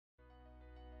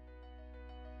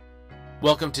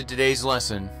Welcome to today's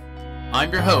lesson.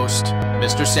 I'm your host,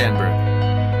 Mr. Sandberg.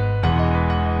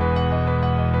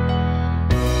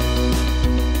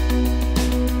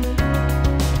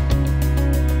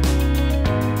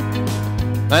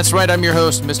 That's right, I'm your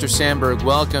host, Mr. Sandberg.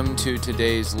 Welcome to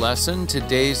today's lesson.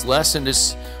 Today's lesson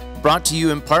is brought to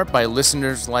you in part by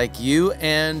listeners like you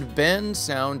and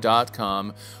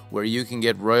bensound.com, where you can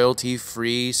get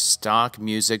royalty-free stock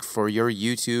music for your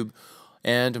YouTube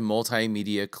and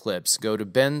multimedia clips. Go to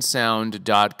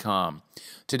bensound.com.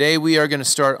 Today we are going to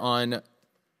start on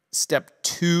step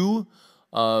 2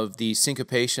 of the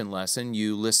syncopation lesson.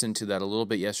 You listened to that a little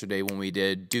bit yesterday when we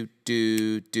did do,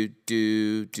 do, do,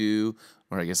 do, do,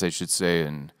 or I guess I should say,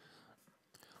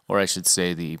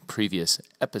 the previous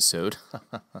episode.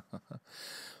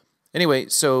 Anyway,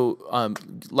 so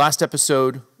last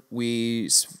episode we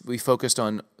focused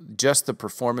on just the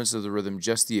performance of the rhythm,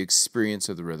 just the experience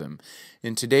of the rhythm.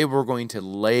 And today we're going to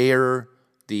layer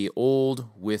the old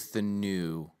with the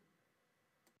new.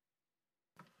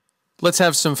 Let's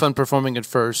have some fun performing at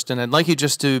first, and I'd like you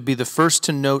just to be the first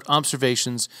to note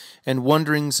observations and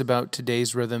wonderings about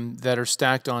today's rhythm that are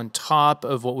stacked on top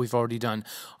of what we've already done.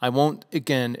 I won't,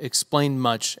 again, explain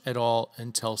much at all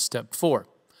until step 4.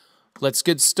 Let's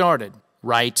get started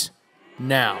right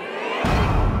now.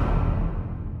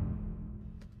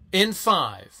 In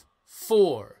 5,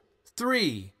 4,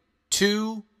 3,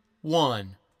 2,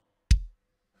 1.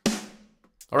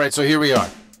 All right, so here we are.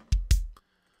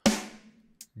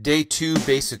 Day 2,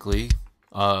 basically,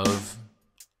 of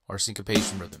our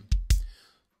syncopation rhythm.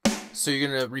 So you're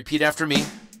going to repeat after me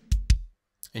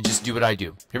and just do what I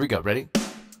do. Here we go. Ready?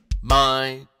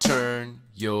 My turn,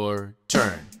 your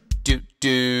turn. Do,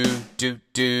 do, do,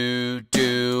 do,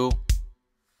 do.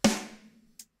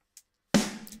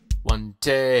 1,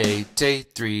 2,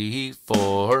 3,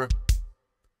 4.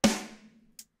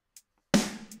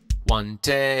 1,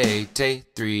 2,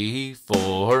 3,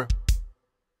 4.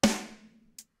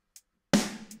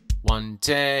 1,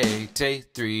 2,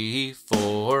 3,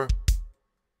 4.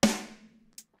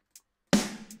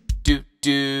 Do,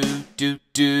 do, do,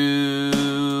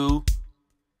 do.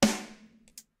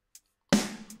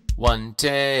 1,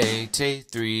 2,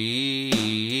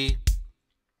 3.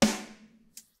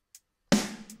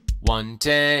 1,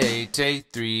 2,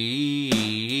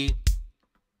 3.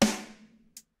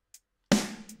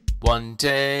 1,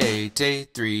 2,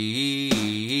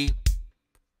 3.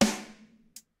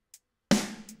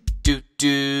 Do,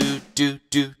 do, do,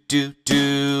 do, do,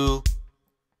 do.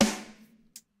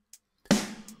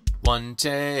 1,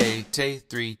 2,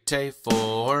 3,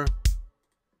 4.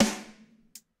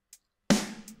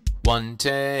 1,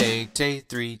 2,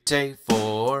 3,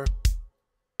 4.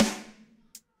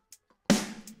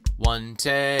 1,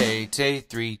 2,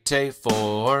 3,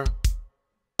 4.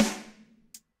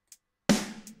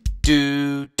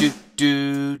 Do, do,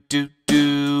 do, do,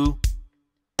 do.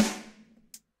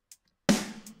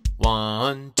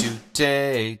 1, 2,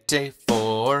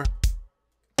 4.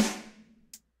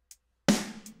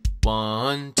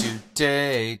 1,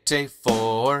 2,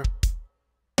 4.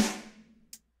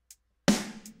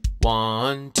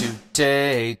 1,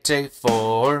 2,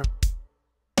 4.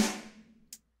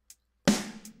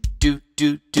 Do,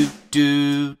 do, do,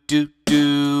 do, do,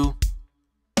 do.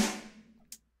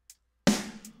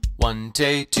 1, 2,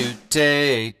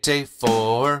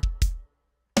 4.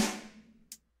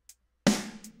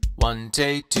 1,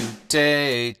 2,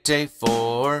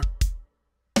 4.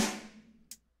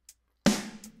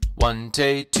 1,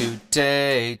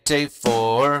 2,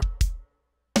 4.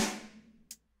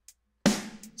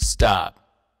 Stop.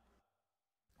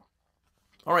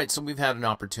 All right, so we've had an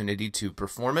opportunity to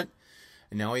perform it,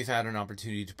 and now we've had an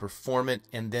opportunity to perform it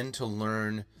and then to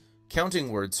learn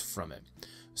counting words from it.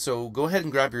 So go ahead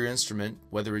and grab your instrument,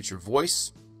 whether it's your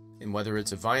voice, and whether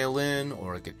it's a violin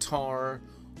or a guitar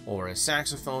or a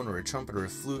saxophone or a trumpet or a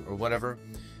flute or whatever.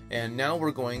 And now we're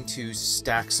going to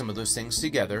stack some of those things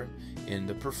together in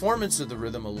the performance of the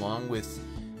rhythm, along with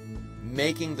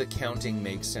making the counting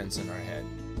make sense in our head.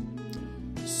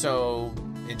 So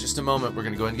in just a moment, we're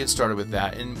going to go ahead and get started with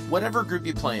that. In whatever group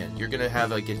you play in, you're going to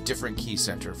have like a different key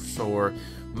center. For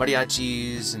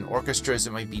mariachis and orchestras,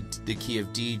 it might be the key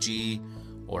of D, G,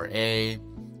 or A.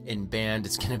 In band,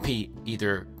 it's going to be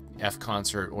either F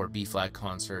concert or B flat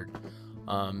concert.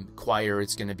 Choir,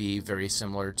 it's going to be very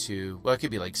similar to, well, it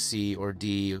could be like C or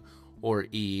D or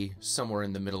E, somewhere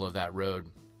in the middle of that road.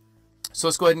 So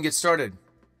let's go ahead and get started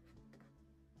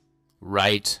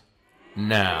right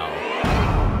now.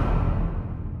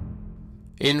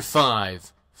 In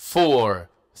 5, 4,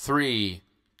 3,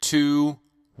 2,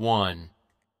 1.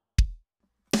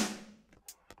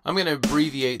 I'm going to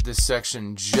abbreviate this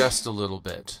section just a little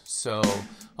bit. So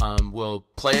we'll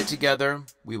play it together,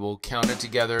 we will count it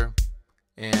together,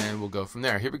 and we'll go from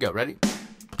there. Here we go. Ready?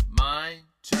 My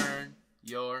turn,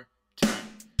 your turn.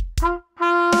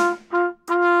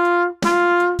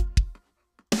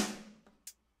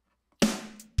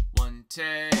 One,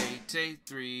 take,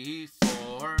 3,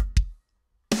 4.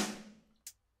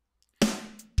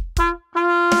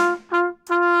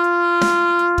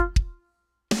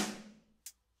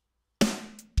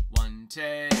 One,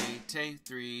 take,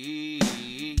 3.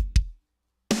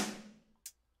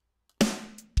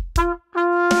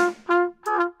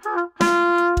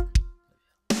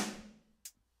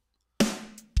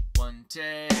 One,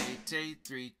 take,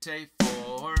 3, take,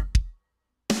 4.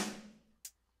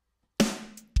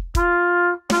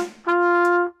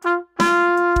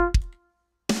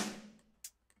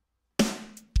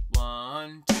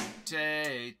 One,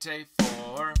 two, take,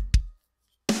 4.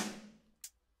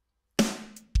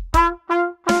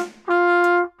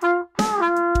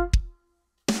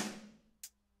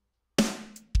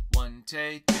 One,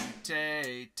 two,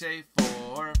 take,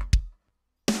 4.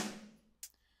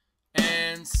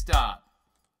 And stop.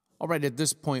 All right, at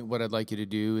this point, what I'd like you to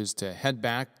do is to head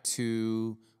back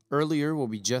to earlier where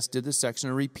we just did this section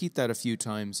and repeat that a few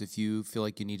times if you feel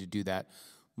like you need to do that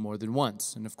more than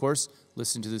once. And of course,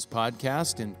 listen to this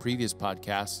podcast and previous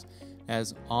podcasts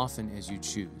as often as you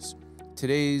choose.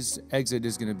 Today's exit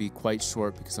is going to be quite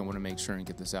short because I want to make sure and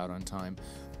get this out on time.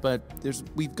 But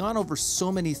we've gone over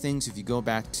so many things. If you go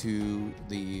back to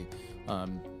the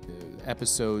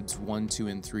episodes 1, 2,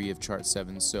 and 3 of Chart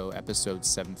 7, so episodes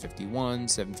 751,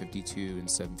 752, and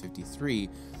 753,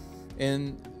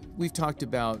 and we've talked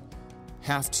about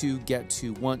have to, get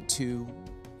to, want to,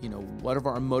 what are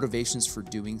our motivations for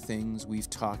doing things. We've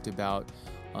talked about,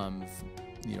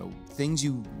 things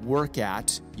you work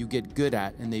at, you get good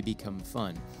at, and they become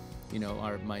fun.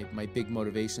 My big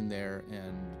motivation there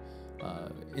and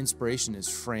inspiration is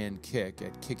Fran Kick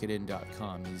at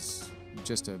kickitin.com. He's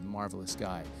just a marvelous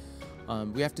guy.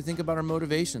 We have to think about our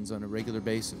motivations on a regular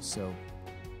basis. So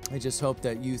I just hope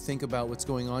that you think about what's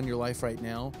going on in your life right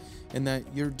now and that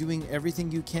you're doing everything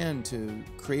you can to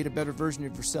create a better version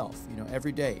of yourself,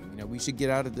 every day. We should get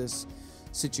out of this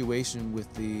situation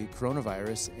with the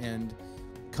coronavirus and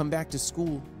come back to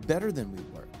school better than we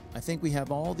were. I think we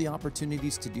have all the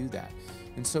opportunities to do that.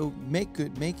 And so make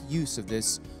use of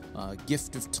this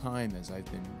gift of time, as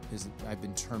I've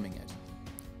been terming it.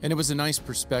 And it was a nice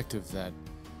perspective that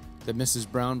Mrs.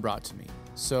 Brown brought to me.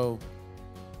 So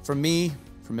from me,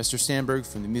 from Mr. Sandberg,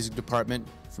 from the music department,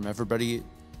 from everybody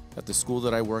at the school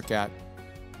that I work at,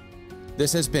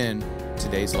 this has been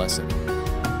today's lesson.